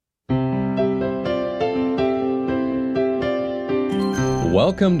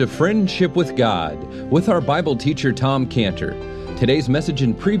Welcome to Friendship with God with our Bible teacher Tom Cantor. Today's message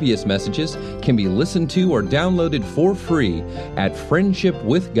and previous messages can be listened to or downloaded for free at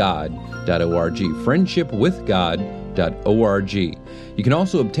friendshipwithgod.org, friendshipwithgod.org. You can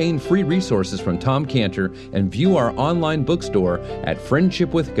also obtain free resources from Tom Cantor and view our online bookstore at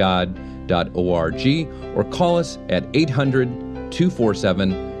friendshipwithgod.org or call us at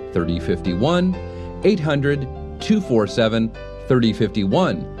 800-247-3051, 800-247-3051.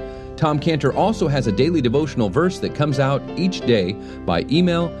 Tom Cantor also has a daily devotional verse that comes out each day by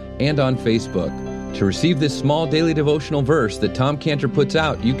email and on Facebook. To receive this small daily devotional verse that Tom Cantor puts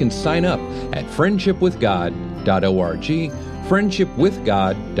out, you can sign up at friendshipwithgod.org,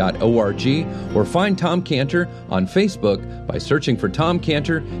 friendshipwithgod.org, or find Tom Cantor on Facebook by searching for Tom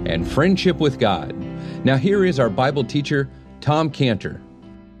Cantor and Friendship with God. Now here is our Bible teacher, Tom Cantor.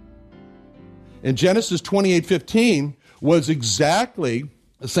 In Genesis 28:15 was exactly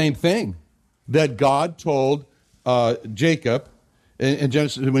the same thing that God told Jacob in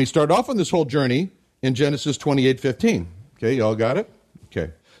Genesis when he started off on this whole journey in Genesis 28:15. Okay, y'all got it?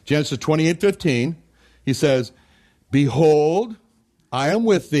 Okay. Genesis 28:15, he says, "Behold, I am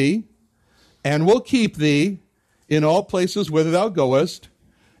with thee, and will keep thee in all places whither thou goest,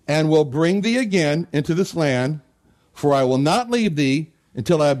 and will bring thee again into this land, for I will not leave thee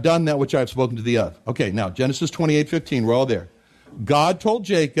until I have done that which I have spoken to thee of." Okay, now Genesis 28:15, we're all there. God told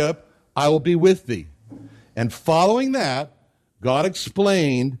Jacob, "I will be with thee." And following that, God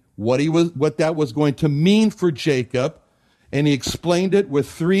explained what that was going to mean for Jacob, and he explained it with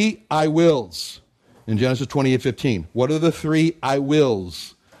three "I wills" in Genesis 28:15. What are the three "I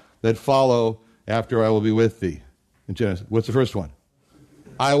wills" that follow after "I will be with thee" in Genesis? What's the first one?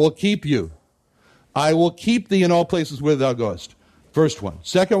 I will keep you. I will keep thee in all places whither thou goest. First one.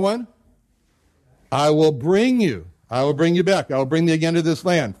 Second one, I will bring you. I will bring you back. I will bring thee again to this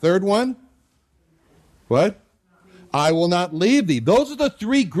land. Third one, what? I will not leave thee. Those are the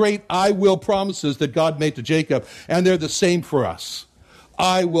three great "I will" promises that God made to Jacob, and they're the same for us.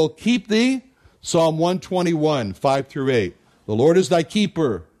 I will keep thee, Psalm 121, 5 through 8. The Lord is thy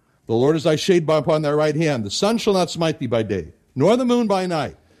keeper. The Lord is thy shade upon thy right hand. The sun shall not smite thee by day, nor the moon by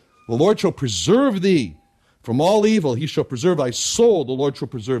night. The Lord shall preserve thee from all evil. He shall preserve thy soul. The Lord shall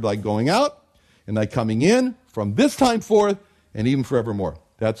preserve thy going out and thy coming in from this time forth and even forevermore.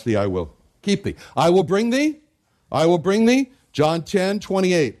 That's the "I will keep thee." I will bring thee. I will bring thee. John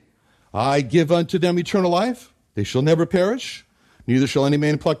 10:28. I give unto them eternal life. They shall never perish. Neither shall any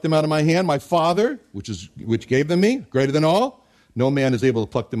man pluck them out of my hand. My Father, which gave them me, greater than all. No man is able to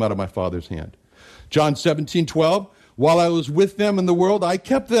pluck them out of my Father's hand. John 17:12. While I was with them in the world, I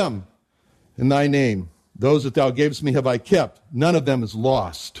kept them in thy name. Those that thou gavest me have I kept. None of them is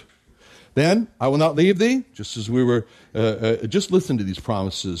lost. Then, I will not leave thee, just as we were, just listen to these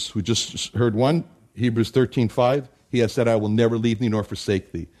promises. We just heard one, Hebrews 13:5. He has said, I will never leave thee nor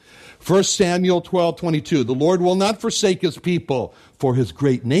forsake thee. 1 Samuel 12:22. The Lord will not forsake his people for his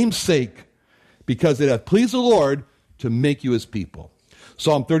great name's sake, because it hath pleased the Lord to make you his people.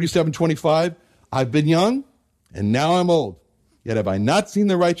 Psalm 37:25. I've been young, and now I'm old. Yet have I not seen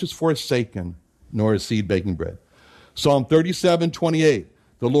the righteous forsaken, nor his seed baking bread. Psalm 37:28.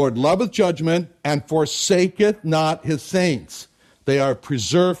 The Lord loveth judgment, and forsaketh not his saints. They are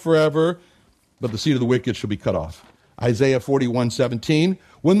preserved forever, but the seed of the wicked shall be cut off. Isaiah 41:17.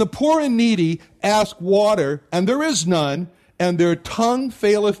 When the poor and needy ask water, and there is none, and their tongue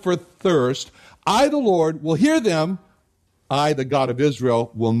faileth for thirst, I, the Lord, will hear them. I, the God of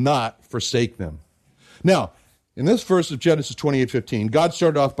Israel, will not forsake them. Now, in this verse of Genesis 28:15, God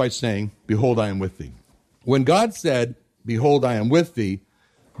started off by saying, "Behold, I am with thee." When God said, "Behold, I am with thee,"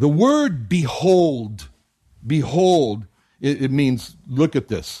 the word behold, it means look at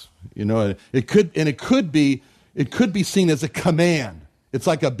this. You know, it could be seen as a command. It's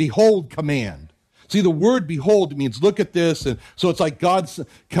like a behold command. See, the word behold means look at this, and so it's like God's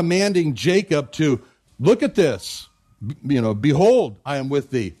commanding Jacob to look at this. You know, behold, I am with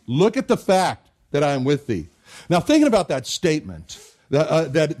thee. Look at the fact that I am with thee. Now, thinking about that statement,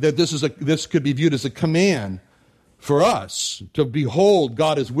 that this could be viewed as a command for us to behold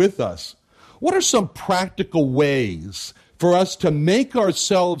God is with us. What are some practical ways for us to make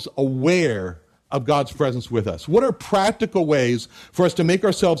ourselves aware of God's presence with us? What are practical ways for us to make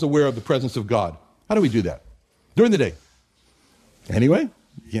ourselves aware of the presence of God? How do we do that? During the day. Anyway?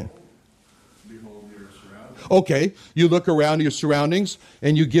 Yeah. Behold your surroundings. Okay, you look around your surroundings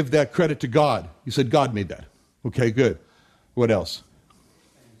and you give that credit to God. You said, God made that. Okay, good. What else?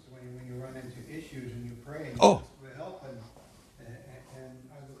 And so when you run into issues and you pray, Oh. for help and I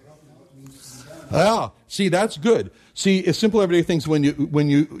will help you what needs to be done. Yeah. See, that's good. See, it's simple everyday things when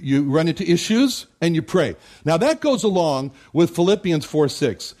you run into issues and you pray. Now that goes along with Philippians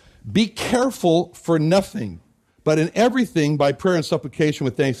 4:6. Be careful for nothing, but in everything by prayer and supplication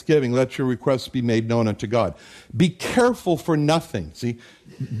with thanksgiving, let your requests be made known unto God. Be careful for nothing. See,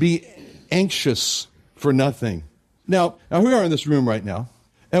 be anxious for nothing. Now here we are in this room right now.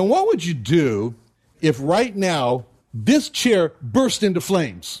 And what would you do if right now this chair burst into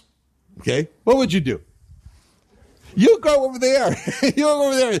flames? Okay? What would you do? You go over there. You go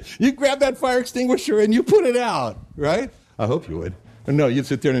over there. You grab that fire extinguisher and you put it out, right? I hope you would. No, you'd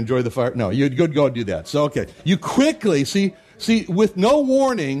sit there and enjoy the fire. No, you'd go do that. So, okay. You quickly, see, with no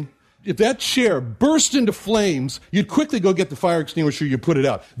warning, if that chair burst into flames, you'd quickly go get the fire extinguisher, you put it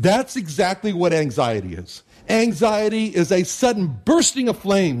out. That's exactly what anxiety is. Anxiety is a sudden bursting of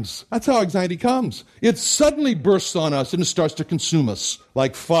flames. That's how anxiety comes. It suddenly bursts on us and it starts to consume us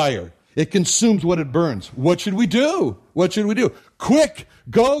like fire. It consumes what it burns. What should we do? What should we do? Quick,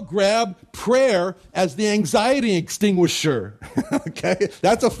 go grab prayer as the anxiety extinguisher. Okay?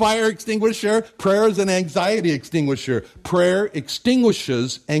 That's a fire extinguisher. Prayer is an anxiety extinguisher. Prayer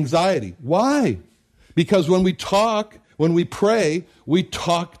extinguishes anxiety. Why? Because when we pray, we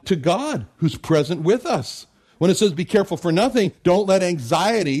talk to God who's present with us. When it says be careful for nothing, don't let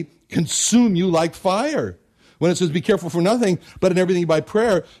anxiety consume you like fire. When it says be careful for nothing, but in everything by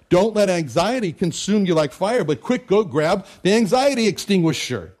prayer, don't let anxiety consume you like fire, but quick, go grab the anxiety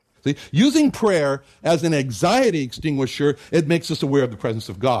extinguisher. See, using prayer as an anxiety extinguisher, it makes us aware of the presence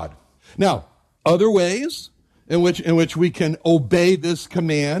of God. Now, other ways in which we can obey this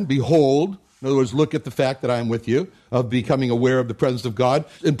command, behold, in other words, look at the fact that I am with you, of becoming aware of the presence of God.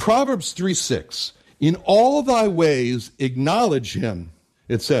 In Proverbs 3:6, in all thy ways acknowledge him.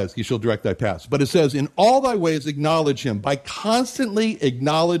 It says, he shall direct thy paths. But it says, in all thy ways acknowledge him, by constantly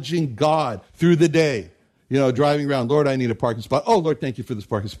acknowledging God through the day. You know, driving around, Lord, I need a parking spot. Oh, Lord, thank you for this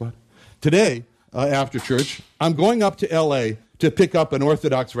parking spot. Today, after church, I'm going up to L.A. to pick up an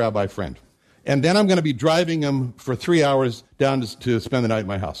Orthodox rabbi friend. And then I'm going to be driving him for 3 hours down to spend the night at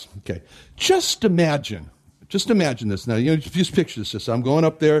my house. Okay. Just imagine this. Now, just picture this. I'm going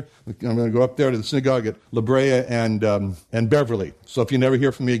up there. I'm going to go up there to the synagogue at La Brea and Beverly. So if you never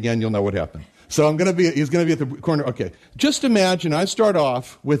hear from me again, you'll know what happened. So he's going to be at the corner. Okay. Just imagine I start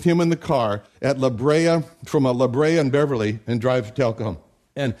off with him in the car at La Brea, from La Brea and Beverly, and drive to El Cajon.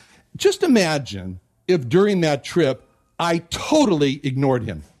 And just imagine if during that trip, I totally ignored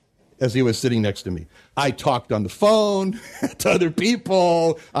him as he was sitting next to me. I talked on the phone to other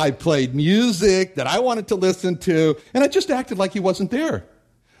people. I played music that I wanted to listen to, and I just acted like he wasn't there.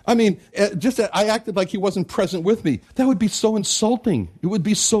 I mean, I acted like he wasn't present with me. That would be so insulting. It would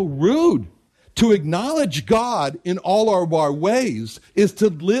be so rude. To acknowledge God in all our ways is to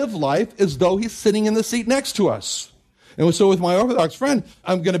live life as though he's sitting in the seat next to us. And so with my Orthodox friend,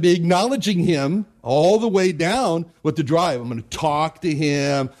 I'm going to be acknowledging him all the way down with the drive. I'm going to talk to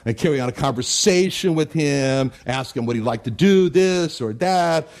him and carry on a conversation with him, ask him what he'd like to do, this or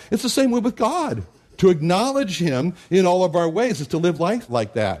that. It's the same way with God. To acknowledge him in all of our ways is to live life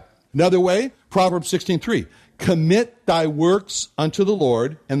like that. Another way, Proverbs 16:3. Commit thy works unto the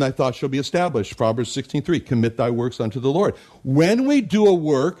Lord, and thy thoughts shall be established. Proverbs 16:3. Commit thy works unto the Lord. When we do a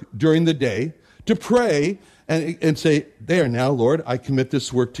work during the day, to pray and say, there now, Lord, I commit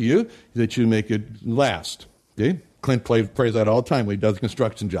this work to you, that you make it last. Okay? Clint prays that all the time when he does a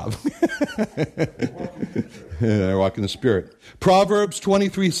construction job. I walk in the Spirit. Proverbs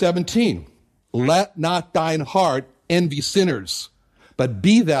 23:17. Let not thine heart envy sinners, but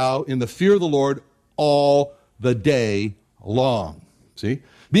be thou in the fear of the Lord all the day long. See?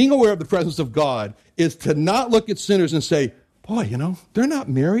 Being aware of the presence of God is to not look at sinners and say, boy, they're not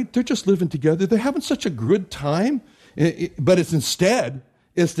married. They're just living together. They're having such a good time. But it's instead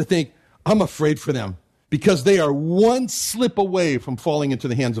is to think, I'm afraid for them because they are one slip away from falling into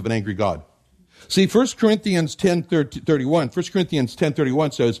the hands of an angry God. See, 1 Corinthians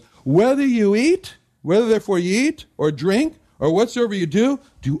 10:31 says, whether therefore you eat or drink or whatsoever you do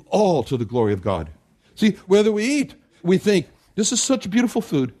all to the glory of God. See, whether we eat, we think, this is such beautiful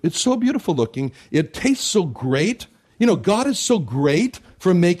food. It's so beautiful looking. It tastes so great. God is so great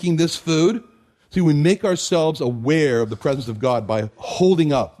for making this food. See, we make ourselves aware of the presence of God by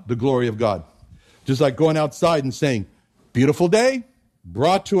holding up the glory of God. Just like going outside and saying, beautiful day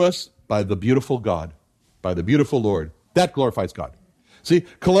brought to us by the beautiful God, by the beautiful Lord. That glorifies God. See,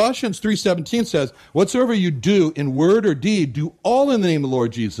 Colossians 3:17 says, whatsoever you do in word or deed, do all in the name of the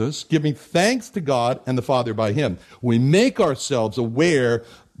Lord Jesus, giving thanks to God and the Father by him. We make ourselves aware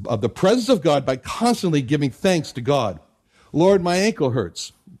of the presence of God by constantly giving thanks to God. Lord, my ankle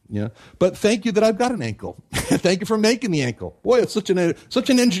hurts. Yeah, but thank you that I've got an ankle. Thank you for making the ankle. Boy, it's such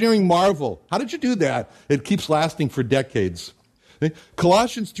an engineering marvel. How did you do that? It keeps lasting for decades.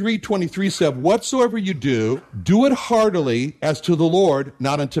 Colossians 3:23 said, "Whatsoever you do, do it heartily as to the Lord,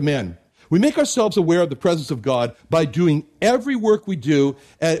 not unto men." We make ourselves aware of the presence of God by doing every work we do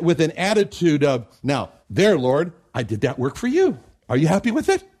with an attitude of, now, there, Lord, I did that work for you. Are you happy with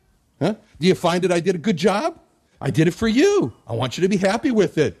it? Huh? Do you find that I did a good job? I did it for you. I want you to be happy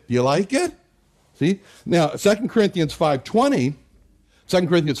with it. Do you like it? See? Now, 2 Corinthians 5:20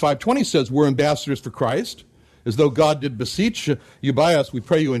 says we're ambassadors for Christ. As though God did beseech you by us, we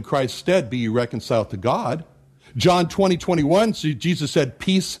pray you in Christ's stead, be you reconciled to God. John 20:21, Jesus said,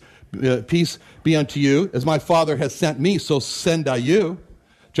 peace be unto you. As my Father has sent me, so send I you.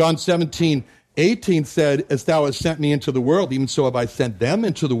 John 17:18 said, as thou hast sent me into the world, even so have I sent them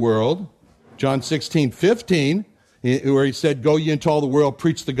into the world. John 16:15, where he said, go ye into all the world,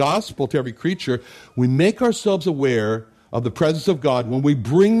 preach the gospel to every creature. We make ourselves aware of the presence of God when we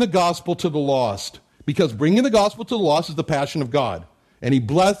bring the gospel to the lost, because bringing the gospel to the lost is the passion of God. And he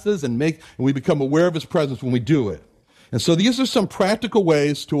blesses and we become aware of his presence when we do it. And so these are some practical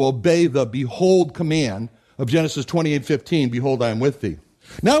ways to obey the behold command of Genesis 28:15, behold, I am with thee.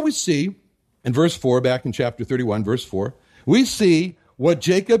 Now we see in verse 4, back in chapter 31, verse 4, we see what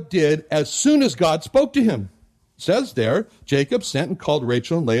Jacob did as soon as God spoke to him. It says there, Jacob sent and called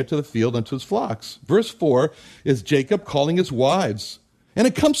Rachel and Leah to the field unto his flocks. Verse 4 is Jacob calling his wives. And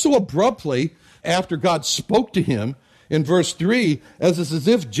it comes so abruptly after God spoke to him in verse 3, as it's as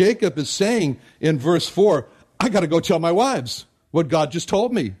if Jacob is saying in verse 4, I got to go tell my wives what God just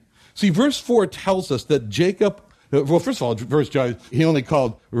told me. See, verse 4 tells us that Jacob, well, first of all, he only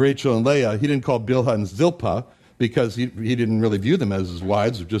called Rachel and Leah. He didn't call Bilhah and Zilpah, because he didn't really view them as his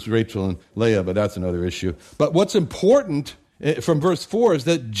wives, just Rachel and Leah, but that's another issue. But what's important from verse 4 is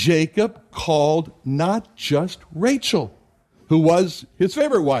that Jacob called not just Rachel, who was his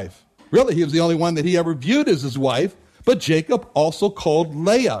favorite wife. Really, he was the only one that he ever viewed as his wife, but Jacob also called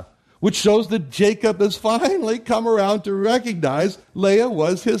Leah, which shows that Jacob has finally come around to recognize Leah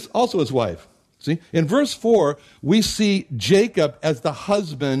was also his wife. See, in verse 4, we see Jacob as the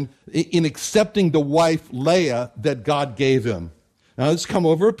husband in accepting the wife Leah that God gave him. Now, this has come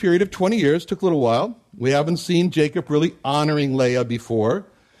over a period of 20 years, took a little while. We haven't seen Jacob really honoring Leah before,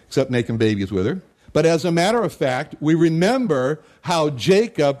 except making babies with her. But as a matter of fact, we remember how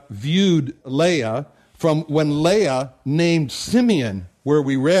Jacob viewed Leah from when Leah named Simeon, where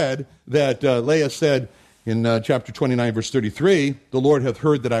we read that Leah said in chapter 29, verse 33, the Lord hath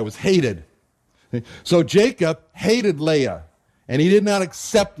heard that I was hated. So Jacob hated Leah, and he did not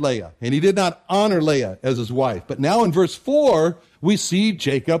accept Leah, and he did not honor Leah as his wife. But now in verse 4, we see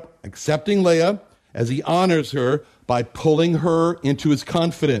Jacob accepting Leah as he honors her by pulling her into his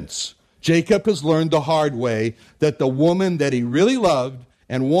confidence. Jacob has learned the hard way that the woman that he really loved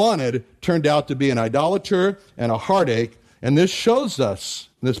and wanted turned out to be an idolater and a heartache. And this shows us,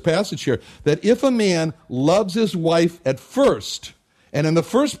 in this passage here, that if a man loves his wife at first, and in the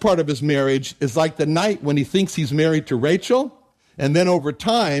first part of his marriage is like the night when he thinks he's married to Rachel, and then over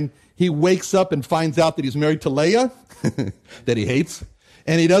time, he wakes up and finds out that he's married to Leah, that he hates,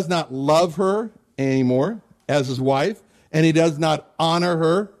 and he does not love her anymore as his wife, and he does not honor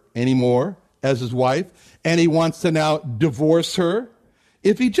her anymore as his wife, and he wants to now divorce her.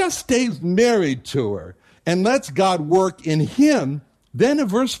 If he just stays married to her and lets God work in him, then in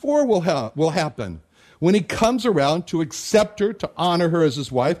verse 4 will happen. When he comes around to accept her, to honor her as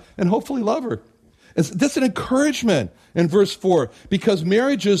his wife, and hopefully love her. That's an encouragement in verse 4, because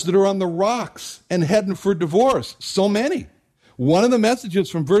marriages that are on the rocks and heading for divorce, so many. One of the messages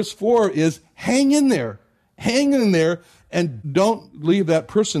from verse 4 is hang in there, and don't leave that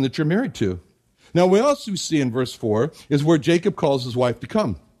person that you're married to. Now, we also see in verse 4 is where Jacob calls his wife to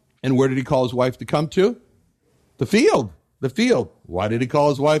come. And where did he call his wife to come to? The field. The field. Why did he call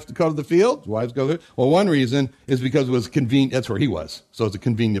his wife to come to the field? His wives go there. Well, one reason is because it was convenient. That's where he was. So it's a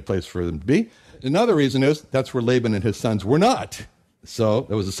convenient place for them to be. Another reason is that's where Laban and his sons were not. So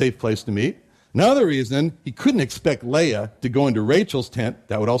it was a safe place to meet. Another reason, he couldn't expect Leah to go into Rachel's tent.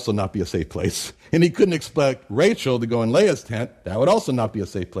 That would also not be a safe place. And he couldn't expect Rachel to go in Leah's tent. That would also not be a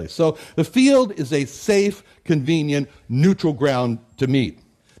safe place. So the field is a safe, convenient, neutral ground to meet.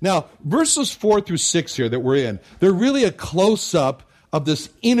 Now, verses 4 through 6 here that we're in, they're really a close-up of this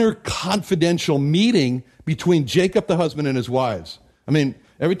inner confidential meeting between Jacob, the husband, and his wives. I mean,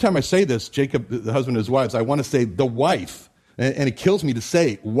 every time I say this, Jacob, the husband, and his wives, I want to say the wife. And it kills me to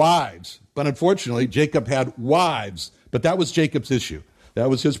say wives. But unfortunately, Jacob had wives. But that was Jacob's issue. That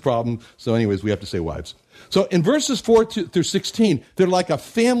was his problem. So anyways, we have to say wives. So in verses 4 through 16, they're like a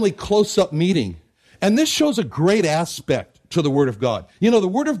family close-up meeting. And this shows a great aspect to the Word of God. You know, the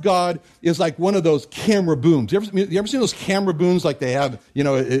Word of God is like one of those camera booms. You ever seen those camera booms like they have,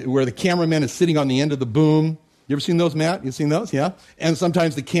 where the cameraman is sitting on the end of the boom? You ever seen those, Matt? You seen those? Yeah? And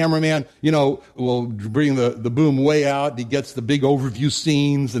sometimes the cameraman, will bring the boom way out. And he gets the big overview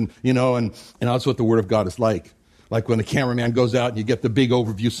scenes, and that's what the Word of God is like. Like when the cameraman goes out and you get the big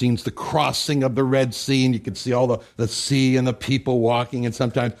overview scenes, the crossing of the Red Sea, and you can see all the sea and the people walking. And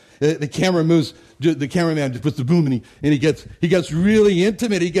sometimes the cameraman just puts the boom, and he gets really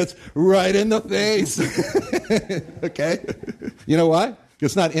intimate. He gets right in the face. Okay? You know why?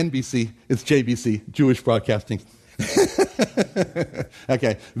 It's not NBC, it's JBC, Jewish Broadcasting.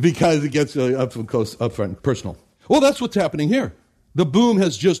 Okay, because it gets really up close, up front, personal. Well, that's what's happening here. The boom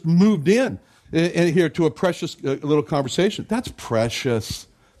has just moved in here to a precious little conversation. That's precious,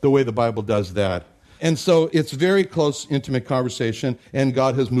 the way the Bible does that. And so it's very close, intimate conversation, and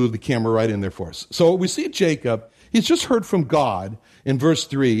God has moved the camera right in there for us. So we see Jacob, he's just heard from God in verse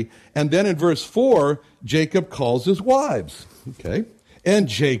 3, and then in verse 4, Jacob calls his wives. Okay? And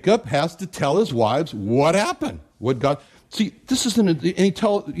Jacob has to tell his wives what happened. What God... See, this isn't... And he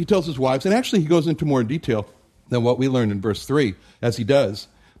tells his wives, and actually he goes into more detail than what we learned in verse 3, as he does.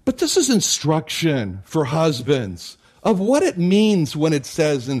 But this is instruction for husbands of what it means when it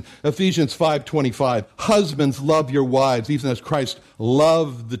says in Ephesians 5:25, husbands, love your wives, even as Christ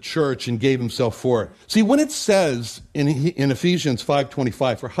loved the church and gave himself for it. See, when it says in Ephesians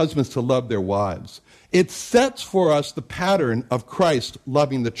 5:25 for husbands to love their wives, it sets for us the pattern of Christ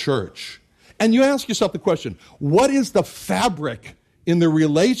loving the church. And you ask yourself the question, what is the fabric in the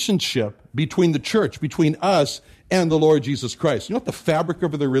relationship between the church, between us and the Lord Jesus Christ? You know what the fabric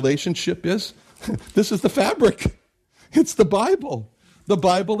of the relationship is? This is the fabric. It's the Bible. The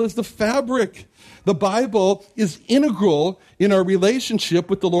Bible is the fabric. The Bible is integral in our relationship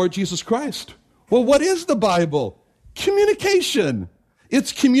with the Lord Jesus Christ. Well, what is the Bible? Communication.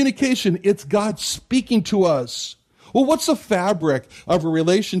 It's communication. It's God speaking to us. Well, what's the fabric of a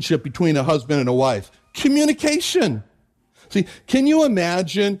relationship between a husband and a wife? Communication. See, can you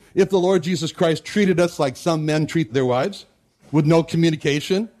imagine if the Lord Jesus Christ treated us like some men treat their wives? With no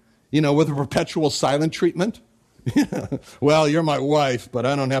communication? With a perpetual silent treatment? Well, you're my wife, but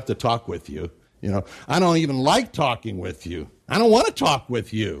I don't have to talk with you. I don't even like talking with you. I don't want to talk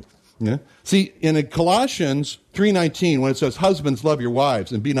with you. Yeah? See, in Colossians 3:19, when it says, husbands, love your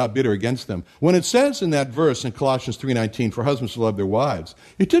wives and be not bitter against them, when it says in that verse in Colossians 3:19, for husbands to love their wives,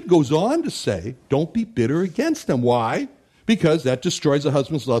 it goes on to say, don't be bitter against them. Why? Because that destroys a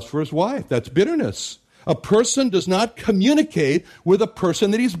husband's love for his wife. That's bitterness. A person does not communicate with a person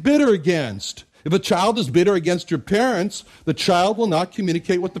that he's bitter against. If a child is bitter against your parents, the child will not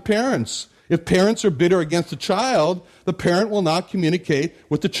communicate with the parents. If parents are bitter against a child, the parent will not communicate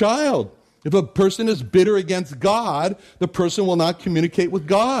with the child. If a person is bitter against God, the person will not communicate with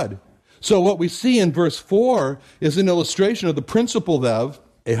God. So what we see in verse 4 is an illustration of the principle of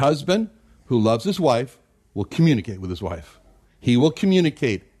a husband who loves his wife will communicate with his wife. He will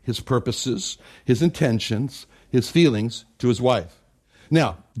communicate his purposes, his intentions, his feelings to his wife.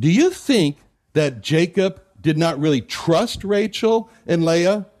 Now, do you think that Jacob did not really trust Rachel and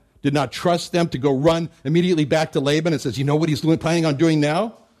Leah? Did not trust them to go run immediately back to Laban and says, you know what he's planning on doing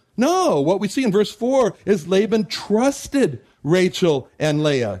now? No, what we see in verse 4 is Laban trusted Rachel and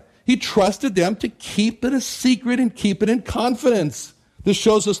Leah. He trusted them to keep it a secret and keep it in confidence. This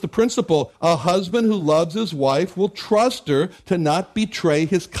shows us the principle. A husband who loves his wife will trust her to not betray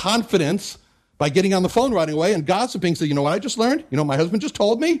his confidence by getting on the phone right away and gossiping. So, you know what I just learned? You know what my husband just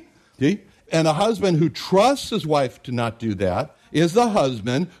told me? See? And a husband who trusts his wife to not do that is the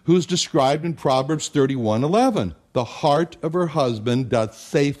husband who's described in Proverbs 31:11. The heart of her husband doth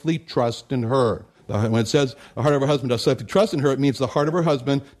safely trust in her. When it says the heart of her husband doth safely trust in her, it means the heart of her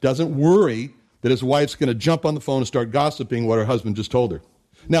husband doesn't worry that his wife's going to jump on the phone and start gossiping what her husband just told her.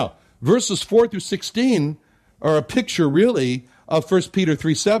 Now, verses 4 through 16 are a picture, really, of 1 Peter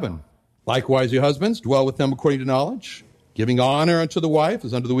 3:7. Likewise, your husbands, dwell with them according to knowledge, giving honor unto the wife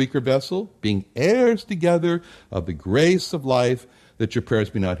as unto the weaker vessel, being heirs together of the grace of life, that your prayers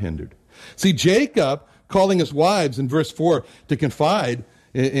be not hindered. See, Jacob, calling his wives in verse 4 to confide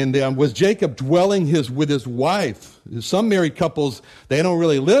in them, was Jacob dwelling with his wife. Some married couples, they don't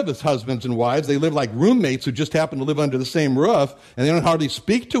really live as husbands and wives. They live like roommates who just happen to live under the same roof, and they don't hardly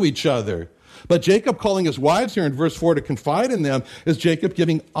speak to each other. But Jacob calling his wives here in verse 4 to confide in them is Jacob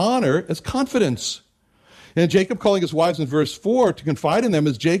giving honor as confidence. And Jacob calling his wives in verse 4 to confide in them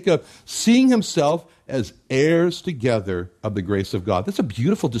is Jacob seeing himself as heirs together of the grace of God. That's a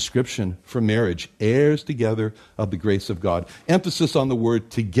beautiful description for marriage. Heirs together of the grace of God. Emphasis on the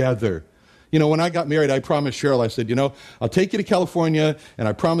word together. You know, when I got married, I promised Cheryl, I said, you know, I'll take you to California, and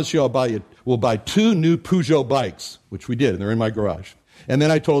I promise you we'll buy 2 new Peugeot bikes, which we did, and they're in my garage. And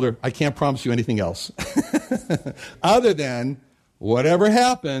then I told her, I can't promise you anything else. Other than, whatever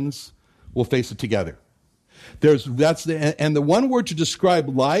happens, we'll face it together. And the one word to describe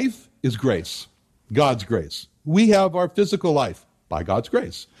life is grace. God's grace. We have our physical life by God's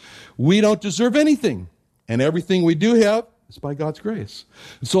grace. We don't deserve anything, and everything we do have is by God's grace.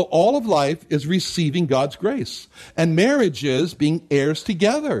 So all of life is receiving God's grace, and marriage is being heirs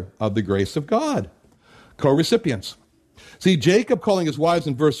together of the grace of God, co-recipients. See, Jacob calling his wives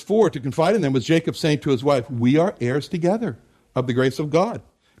in verse 4 to confide in them was Jacob saying to his wife, we are heirs together of the grace of God,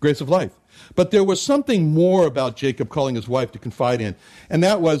 grace of life. But there was something more about Jacob calling his wife to confide in, and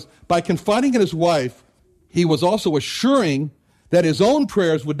that was by confiding in his wife, he was also assuring that his own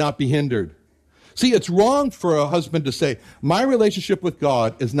prayers would not be hindered. See, it's wrong for a husband to say, my relationship with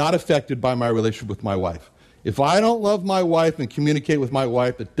God is not affected by my relationship with my wife. If I don't love my wife and communicate with my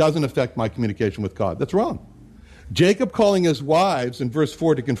wife, it doesn't affect my communication with God. That's wrong. Jacob calling his wives in verse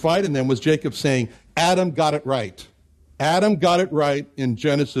 4 to confide in them was Jacob saying, Adam got it right. Adam got it right in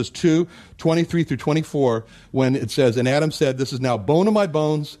Genesis 2, 23 through 24, when it says, and Adam said, this is now bone of my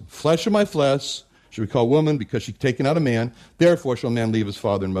bones, flesh of my flesh. Should we call woman because she's taken out a man? Therefore shall a man leave his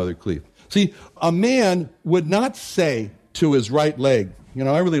father and mother cleave. See, a man would not say to his right leg, you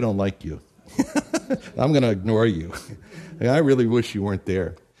know, I really don't like you. I'm going to ignore you. I really wish you weren't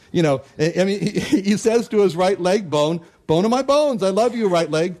there. You know, I mean, he says to his right leg bone, bone of my bones, I love you, right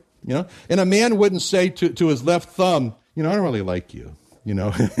leg. You know, and a man wouldn't say to his left thumb, you know, I don't really like you. You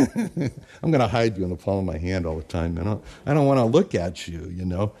know, I'm going to hide you in the palm of my hand all the time. I don't want to look at you, you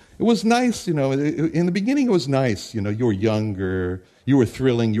know. It was nice, you know. In the beginning, it was nice. You know, you were younger. You were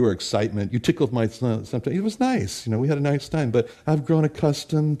thrilling. You were excitement. You tickled my son sometimes. It was nice. You know, we had a nice time. But I've grown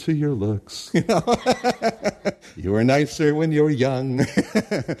accustomed to your looks. You know, you were nicer when you were young,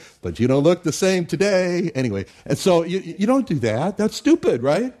 but you don't look the same today. Anyway, and so you don't do that. That's stupid,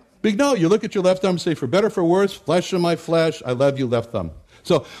 right? Big no, you look at your left thumb and say, for better, for worse, flesh of my flesh, I love you, left thumb.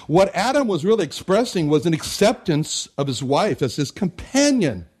 So what Adam was really expressing was an acceptance of his wife as his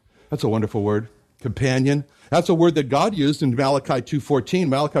companion. That's a wonderful word, companion. That's a word that God used in Malachi 2:14.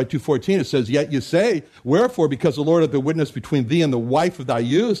 Malachi 2:14, it says, yet you say, wherefore, because the Lord hath been witness between thee and the wife of thy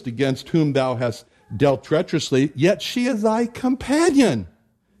youth, against whom thou hast dealt treacherously, yet she is thy companion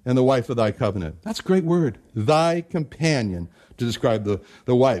and the wife of thy covenant. That's a great word, thy companion, to describe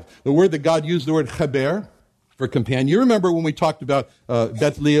the wife. The word that God used, the word chaber, for companion. You remember when we talked about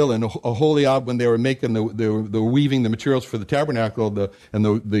Bethlehem and Oholiab when they were making they were weaving the materials for the tabernacle,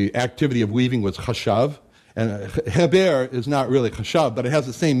 the activity of weaving was chashav. And chaber is not really chashav, but it has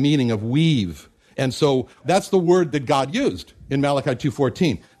the same meaning of weave. And so that's the word that God used in Malachi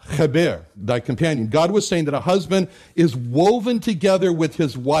 2:14. Chaber, thy companion. God was saying that a husband is woven together with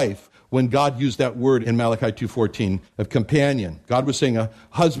his wife when God used that word in Malachi 2:14 of companion. God was saying a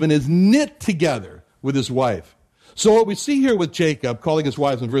husband is knit together with his wife. So what we see here with Jacob calling his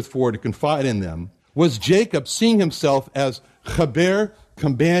wives in verse 4 to confide in them was Jacob seeing himself as chaber,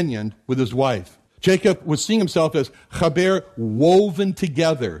 companioned with his wife. Jacob was seeing himself as chaber, woven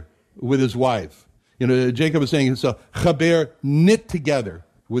together with his wife. You know, Jacob was saying himself, chaber, knit together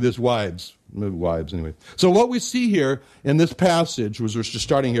with his wives anyway. So what we see here in this passage, which we're just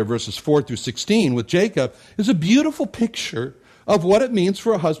starting here, verses 4 through 16 with Jacob, is a beautiful picture of what it means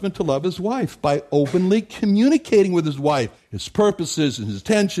for a husband to love his wife by openly communicating with his wife, his purposes, his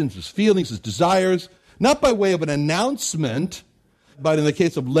intentions, his feelings, his desires, not by way of an announcement, but in the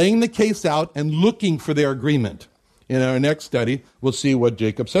case of laying the case out and looking for their agreement. In our next study, we'll see what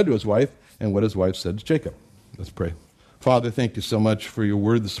Jacob said to his wife and what his wife said to Jacob. Let's pray. Father, thank you so much for your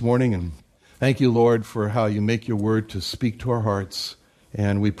word this morning, and thank you, Lord, for how you make your word to speak to our hearts.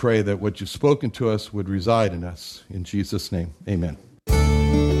 And we pray that what you've spoken to us would reside in us. In Jesus' name, amen.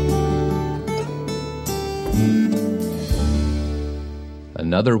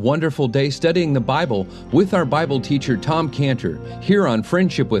 Another wonderful day studying the Bible with our Bible teacher, Tom Cantor, here on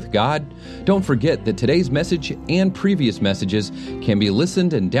Friendship with God. Don't forget that today's message and previous messages can be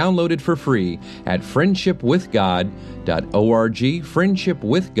listened and downloaded for free at friendshipwithgod.org,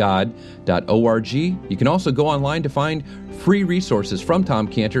 friendshipwithgod.org. You can also go online to find free resources from Tom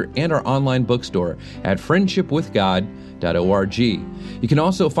Cantor and our online bookstore at friendshipwithgod.org. You can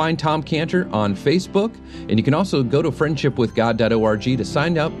also find Tom Cantor on Facebook, and you can also go to friendshipwithgod.org to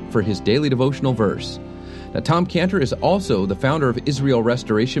sign up for his daily devotional verse. Now, Tom Cantor is also the founder of Israel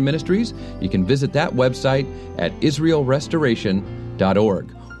Restoration Ministries. You can visit that website at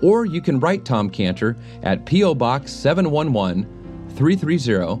israelrestoration.org. Or you can write Tom Cantor at P.O. Box 711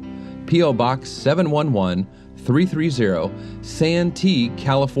 330, P.O. Box 711 330, Santee,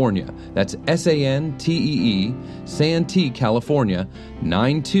 California. That's Santee, Santee, California,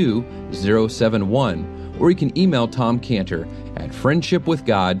 92071. Or you can email Tom Cantor at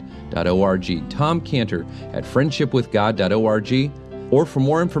friendshipwithgod.org. Tom Cantor at friendshipwithgod.org. Or for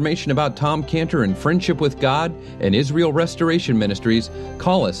more information about Tom Cantor and Friendship with God and Israel Restoration Ministries,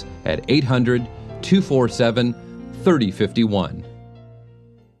 call us at 800-247-3051.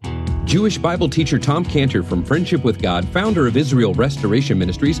 Jewish Bible teacher Tom Cantor from Friendship with God, founder of Israel Restoration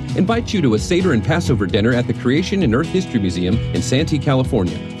Ministries, invites you to a Seder and Passover dinner at the Creation and Earth History Museum in Santee,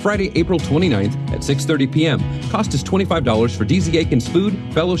 California, Friday, April 29th at 6:30 p.m. Cost is $25 for DZ Aiken's food,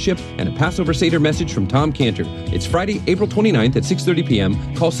 fellowship, and a Passover Seder message from Tom Cantor. It's Friday, April 29th at 6:30 p.m.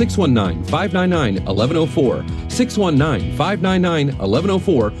 Call 619-599-1104,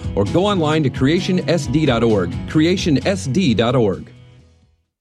 619-599-1104, or go online to creationsd.org, creationsd.org.